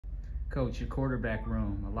Coach, your quarterback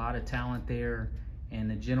room, a lot of talent there,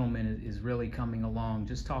 and the gentleman is really coming along.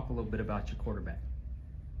 Just talk a little bit about your quarterback.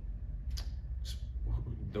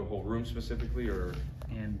 The whole room specifically, or?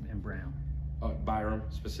 And Brown. Byram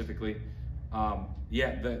specifically.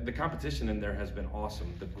 Yeah, the competition in there has been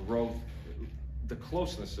awesome. The growth, the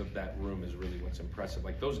closeness of that room is really what's impressive.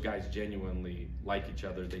 Like, those guys genuinely like each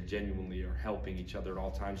other. They genuinely are helping each other at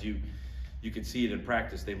all times. You can see it in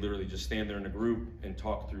practice. They literally just stand there in a group and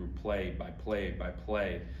talk through play by play by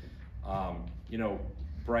play. You know,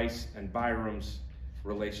 Bryce and Byram's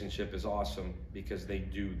relationship is awesome because they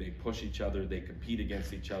push each other, they compete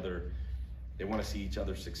against each other, they want to see each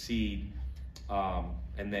other succeed.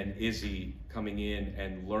 And then Izzy coming in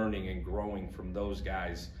and learning and growing from those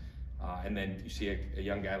guys. And then you see a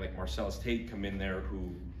young guy like Marcellus Tate come in there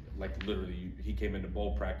who, like, literally, he came into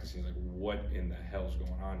bowl practice and he's like, what in the hell's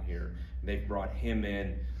going on here? And they've brought him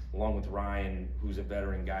in along with Ryan, who's a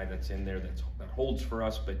veteran guy that's in there that holds for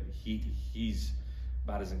us, but he's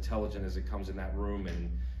about as intelligent as it comes in that room,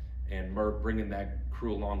 and Mert bringing that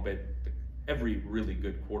crew along. But every really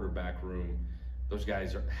good quarterback room, those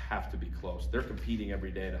guys have to be close. They're competing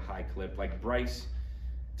every day at a high clip. Like Bryce,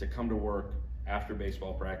 to come to work after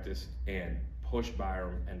baseball practice and push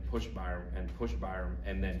Byram and push Byram and push Byram,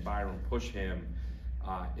 and then Byram push him,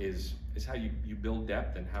 is how you build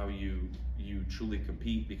depth and how you truly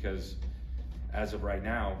compete. Because as of right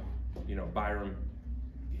now, you know, Byram,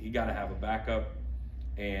 he got to have a backup,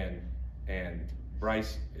 and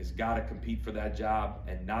Bryce has got to compete for that job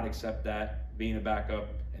and not accept that being a backup,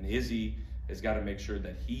 and Izzy has got to make sure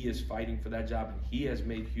that he is fighting for that job, and he has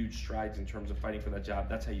made huge strides in terms of fighting for that job.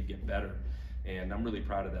 That's how you get better. And I'm really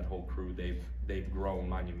proud of that whole crew. They've grown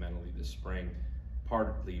monumentally this spring,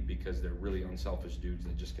 partly because they're really unselfish dudes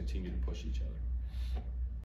that just continue to push each other.